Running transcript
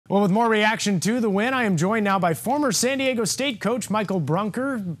Well, with more reaction to the win, I am joined now by former San Diego State coach Michael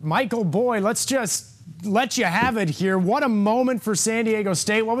Brunker. Michael, boy, let's just let you have it here. What a moment for San Diego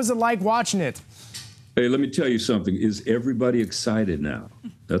State. What was it like watching it? Hey, let me tell you something. Is everybody excited now?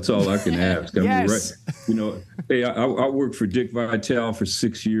 That's all I can ask. I mean, Yes. right, you know, hey, I worked for Dick Vitale for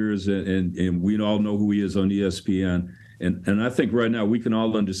 6 years, and we all know who he is on ESPN. And I think right now we can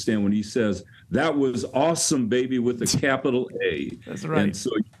all understand when he says, "That was awesome, baby," with a capital A. That's right. And so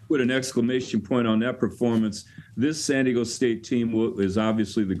you put an exclamation point on that performance. This San Diego State team is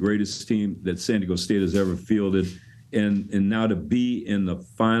obviously the greatest team that San Diego State has ever fielded. And now to be in the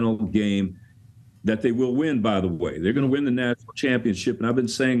final game that they will win, by the way. They're going to win the national championship. And I've been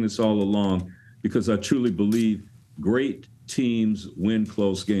saying this all along because I truly believe great teams win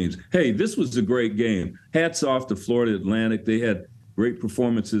close games. Hey, this was a great game. Hats off to Florida Atlantic. They had great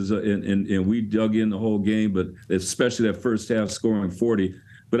performances, and we dug in the whole game, but especially that first half scoring 40.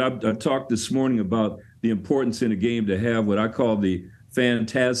 But I talked this morning about the importance in a game to have what I call the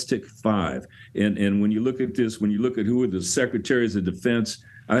Fantastic Five. And when you look at this, when you look at who are the secretaries of defense,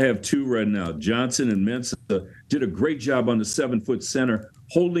 I have two right now. Johnson and Mensah did a great job on the 7-foot center,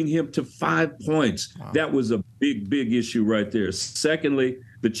 holding him to 5 points. Wow. That was a big issue right there. Secondly,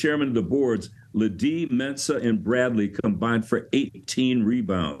 the chairman of the boards, Ledee, Mensah, and Bradley combined for 18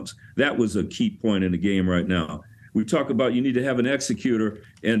 rebounds. That was a key point in the game right now. We talk about you need to have an executor,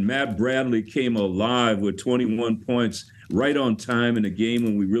 and Matt Bradley came alive with 21 points right on time in a game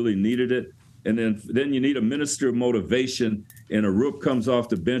when we really needed it. And then you need a minister of motivation, and Arup comes off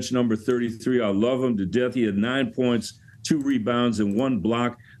the bench, number 33. I love him to death. He had 9 points, 2 rebounds, and 1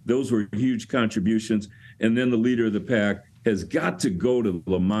 block. Those were huge contributions. And then the leader of the pack has got to go to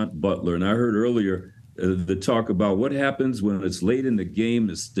Lamont Butler. And I heard earlier the talk about what happens when it's late in the game,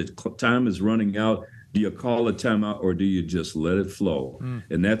 the time is running out. Do you call a timeout or do you just let it flow?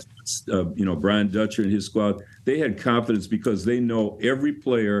 And that's, Brian Dutcher and his squad, they had confidence because they know every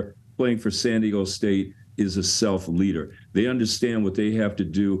player playing for San Diego State is a self-leader. They understand what they have to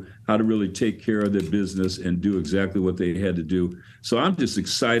do, how to really take care of their business and do exactly what they had to do. So I'm just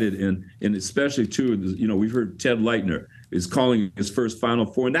excited, and especially, too, we've heard Ted Leitner is calling his first Final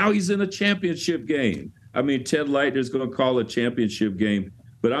Four. Now he's in a championship game. I mean, Ted Leitner is going to call a championship game.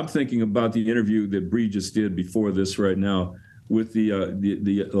 But I'm thinking about the interview that Bree just did before this right now with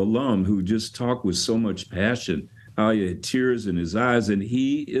the alum who just talked with so much passion, how he had tears in his eyes. And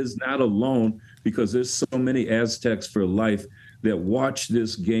he is not alone because there's so many Aztecs for life that watched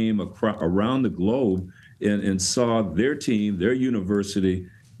this game around the globe and saw their team, their university,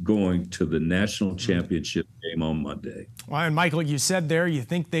 going to the national championship game on Monday. Well, and Michael, you said there you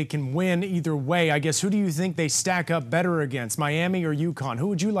think they can win either way. I guess who do you think they stack up better against, Miami or UConn? Who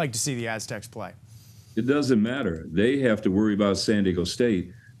would you like to see the Aztecs play? It doesn't matter. They have to worry about San Diego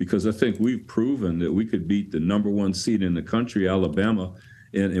State because I think we've proven that we could beat the #1 seed in the country, Alabama,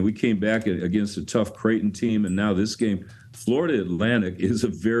 and we came back against a tough Creighton team. And now this game, Florida Atlantic is a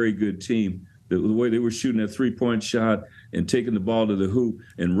very good team. The way they were shooting that three-point shot and taking the ball to the hoop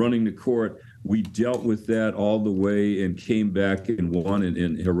and running the court, we dealt with that all the way and came back and won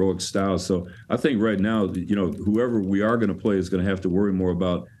in heroic style. So I think right now, whoever we are going to play is going to have to worry more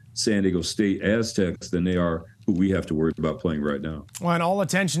about San Diego State Aztecs than they are who we have to worry about playing right now. Well, and all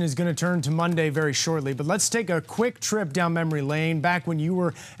attention is going to turn to Monday very shortly, but let's take a quick trip down memory lane. Back when you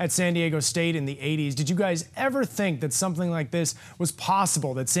were at San Diego State in the 80s, did you guys ever think that something like this was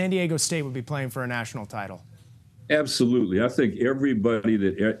possible, that San Diego State would be playing for a national title? Absolutely. I think everybody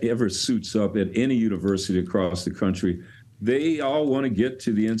that ever suits up at any university across the country, they all want to get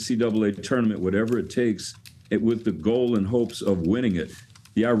to the NCAA tournament, whatever it takes, with the goal and hopes of winning it.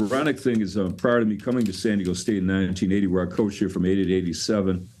 The ironic thing is, prior to me coming to San Diego State in 1980, where I coached here from 80 to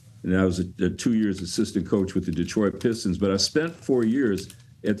 87, and I was a 2 years assistant coach with the Detroit Pistons, but I spent 4 years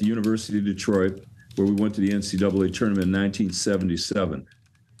at the University of Detroit, where we went to the NCAA tournament in 1977.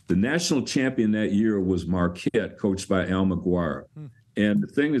 The national champion that year was Marquette, coached by Al McGuire. And the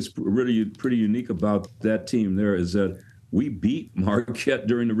thing that's really pretty unique about that team there is that we beat Marquette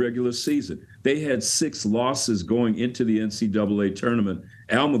during the regular season. They had 6 losses going into the NCAA tournament.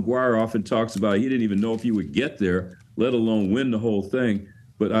 Al McGuire often talks about he didn't even know if he would get there, let alone win the whole thing.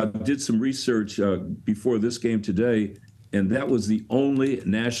 But I did some research before this game today, and that was the only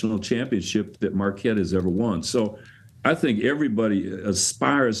national championship that Marquette has ever won. So I think everybody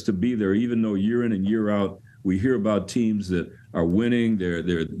aspires to be there, even though year in and year out we hear about teams that are winning. They're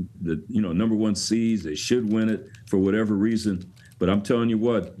the #1 seeds. They should win it for whatever reason. But I'm telling you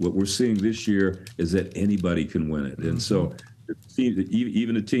what we're seeing this year is that anybody can win it. And so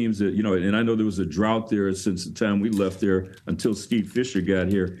even the teams that, and I know there was a drought there since the time we left there until Steve Fisher got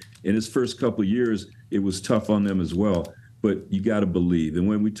here. In his first couple of years, it was tough on them as well. But you got to believe. And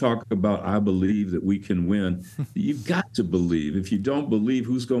when we talk about, I believe that we can win, you've got to believe. If you don't believe,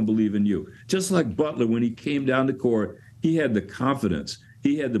 who's going to believe in you? Just like Butler, when he came down the court, he had the confidence.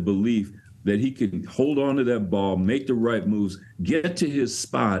 He had the belief that he could hold on to that ball, make the right moves, get to his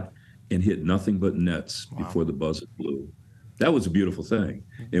spot, and hit nothing but nets before the buzzer blew. That was a beautiful thing.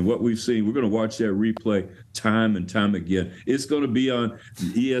 And what we've seen, we're going to watch that replay time and time again. It's going to be on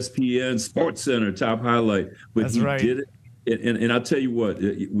ESPN, SportsCenter, top highlight. But That's he right. did it. And I'll tell you what,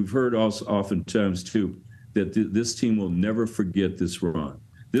 we've heard also oftentimes, too, that this team will never forget this run.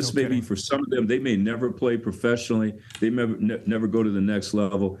 This may be, for some of them, they may never play professionally. They may never go to the next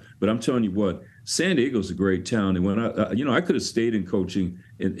level. But I'm telling you what, San Diego's a great town. And when I could have stayed in coaching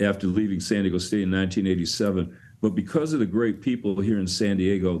after leaving San Diego State in 1987. But because of the great people here in San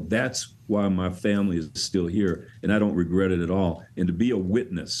Diego, that's why my family is still here, and I don't regret it at all. And to be a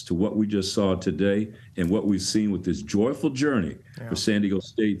witness to what we just saw today and what we've seen with this joyful journey for San Diego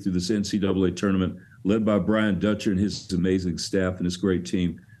State through this NCAA tournament, led by Brian Dutcher and his amazing staff and his great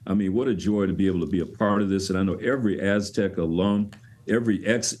team. I mean, what a joy to be able to be a part of this. And I know every Aztec alum, every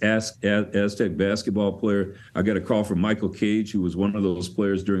ex-Aztec basketball player. I got a call from Michael Cage, who was one of those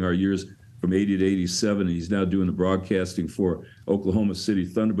players during our years from 80 to 87, and he's now doing the broadcasting for Oklahoma City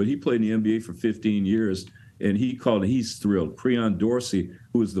Thunder. But he played in the NBA for 15 years, and he's thrilled. Creon Dorsey,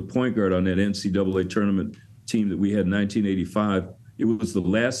 who was the point guard on that NCAA tournament team that we had in 1985, it was the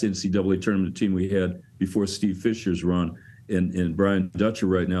last NCAA tournament team we had before Steve Fisher's run, and Brian Dutcher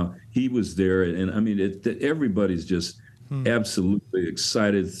right now, he was there. And I mean, everybody's just absolutely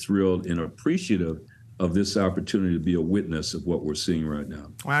excited, thrilled, and appreciative of this opportunity to be a witness of what we're seeing right now.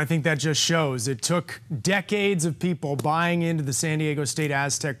 Well, I think that just shows it took decades of people buying into the San Diego State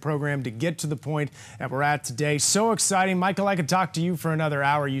Aztec program to get to the point that we're at today. So exciting. Michael, I could talk to you for another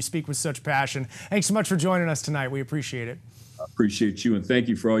hour. You speak with such passion. Thanks so much for joining us tonight. We appreciate it. I appreciate you, and thank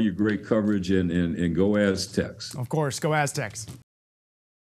you for all your great coverage, and go Aztecs. Of course, go Aztecs.